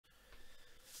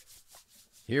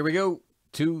Here we go.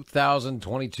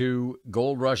 2022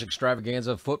 Gold Rush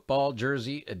Extravaganza Football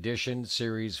Jersey Edition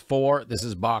Series 4. This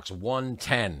is box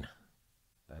 110.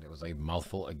 That was a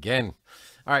mouthful again.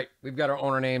 All right, we've got our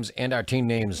owner names and our team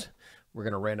names. We're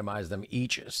going to randomize them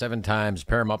each 7 times,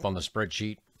 pair them up on the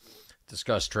spreadsheet,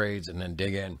 discuss trades, and then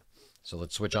dig in. So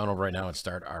let's switch on over right now and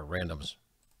start our randoms.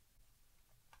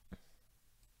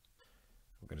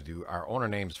 We're going to do our owner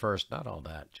names first. Not all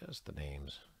that, just the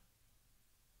names.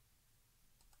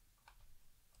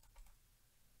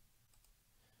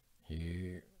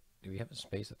 Here, do we have a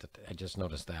space at the I just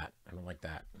noticed that. I don't like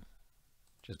that.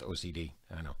 Just OCD.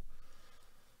 I know.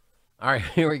 All right,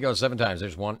 here we go. 7 times.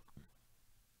 There's 1,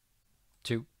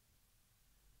 2,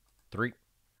 3,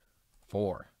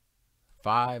 4,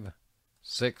 5,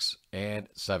 6, and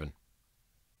 7.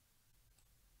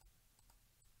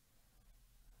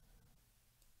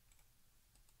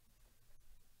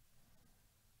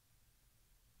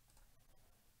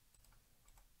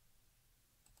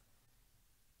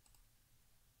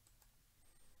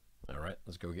 All right,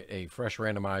 let's go get a fresh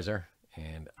randomizer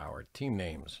and our team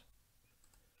names.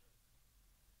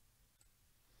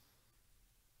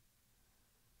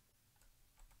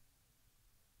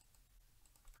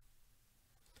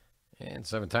 And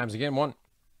 7 times again. 1,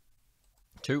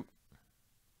 2,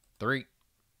 3,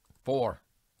 4,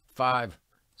 5,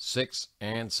 6,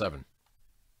 and 7.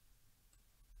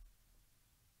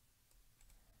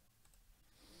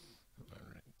 All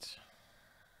right.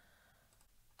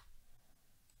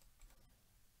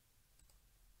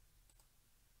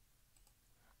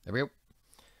 There we go.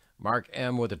 Mark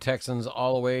M with the Texans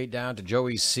all the way down to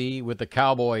Joey C with the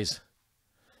Cowboys.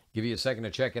 Give you a second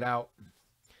to check it out.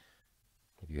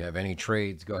 If you have any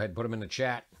trades, go ahead and put them in the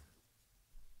chat.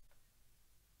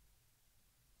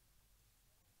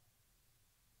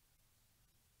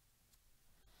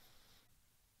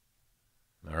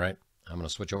 All right. I'm going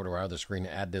to switch over to our other screen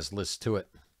to add this list to it.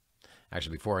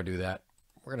 Actually, before I do that,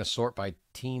 we're going to sort by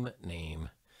team name.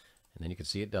 And then you can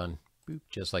see it done. Boop,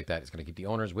 just like that. It's going to keep the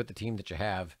owners with the team that you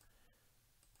have.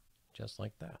 Just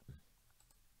like that.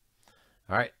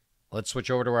 All right. Let's switch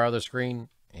over to our other screen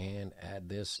and add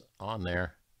this on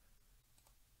there.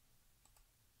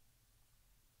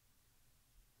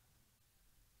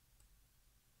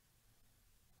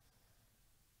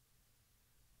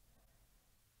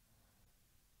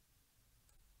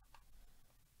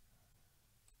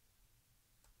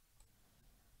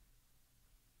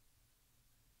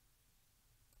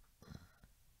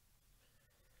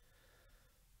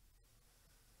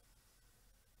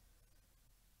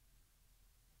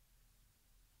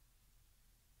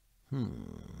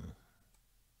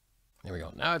 There we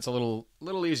go. Now it's a little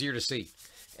easier to see.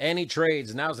 Any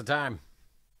trades, now's the time.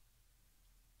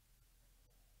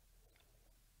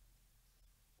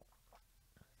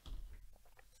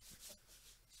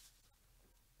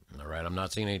 All right, I'm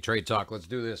not seeing any trade talk. Let's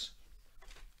do this.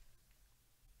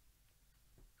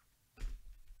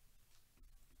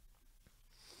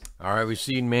 All right, we've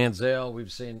seen Manziel.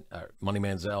 We've seen Money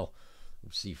Manziel.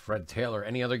 We've seen Fred Taylor.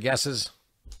 Any other guesses?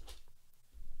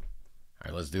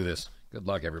 All right, let's do this. Good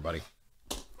luck, everybody.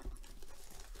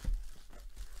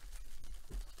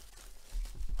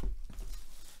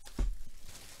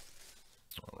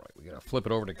 All right, we got to flip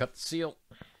it over to cut the seal.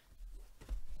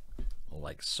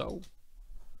 Like so.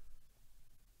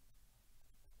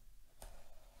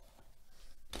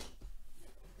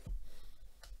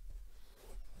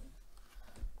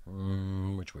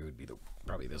 Which way would be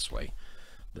probably this way.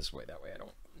 This way, that way I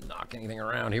don't knock anything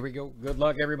around. Here we go. Good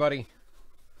luck, everybody.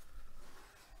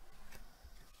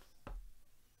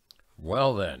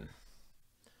 Well then.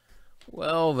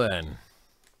 Well then.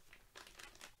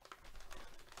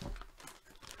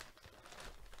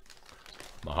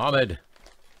 Muhammad.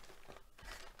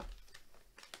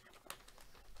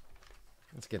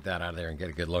 Let's get that out of there and get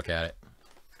a good look at it.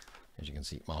 As you can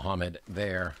see, Muhammad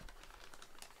there.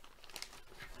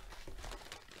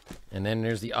 And then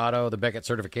there's the auto, the Beckett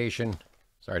certification.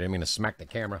 Sorry, I didn't mean to smack the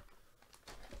camera.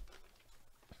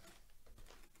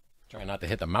 Try not to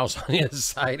hit the mouse on the other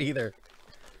side either.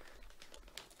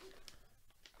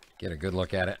 Get a good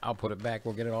look at it. I'll put it back.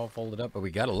 We'll get it all folded up, but we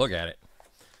got to look at it.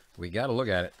 We got to look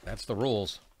at it. That's the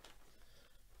rules.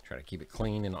 Try to keep it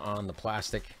clean and on the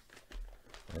plastic.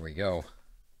 There we go.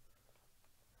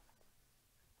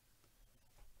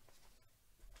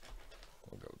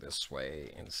 We'll go this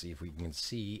way and see if we can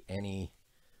see any.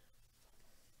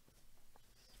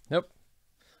 Nope.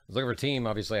 I was looking for a team.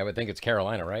 Obviously, I would think it's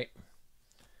Carolina, right?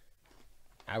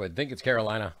 I would think it's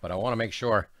Carolina, but I want to make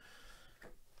sure.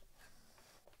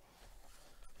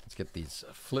 Let's get these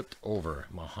flipped over.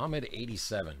 Muhammad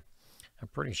 87. I'm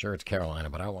pretty sure it's Carolina,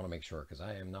 but I want to make sure because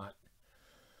I am not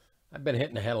I've been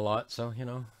hitting the head a lot, so, you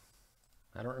know,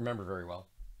 I don't remember very well.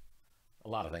 A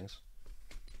lot of things.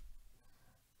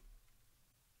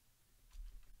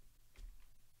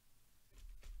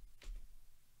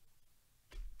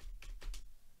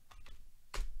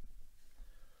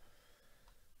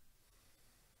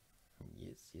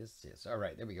 Yes. All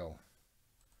right, there we go.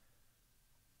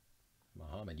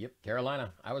 Muhammad, yep,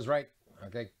 Carolina. I was right.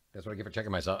 Okay, that's what I get for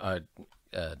checking myself.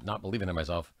 Not believing in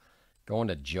myself. Going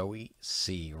to Joey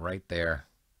C right there.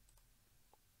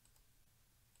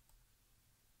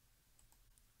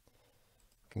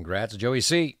 Congrats, Joey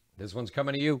C. This one's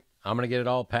coming to you. I'm going to get it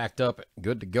all packed up,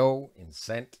 good to go, and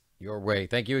sent your way.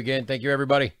 Thank you again. Thank you,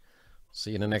 everybody.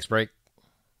 See you in the next break.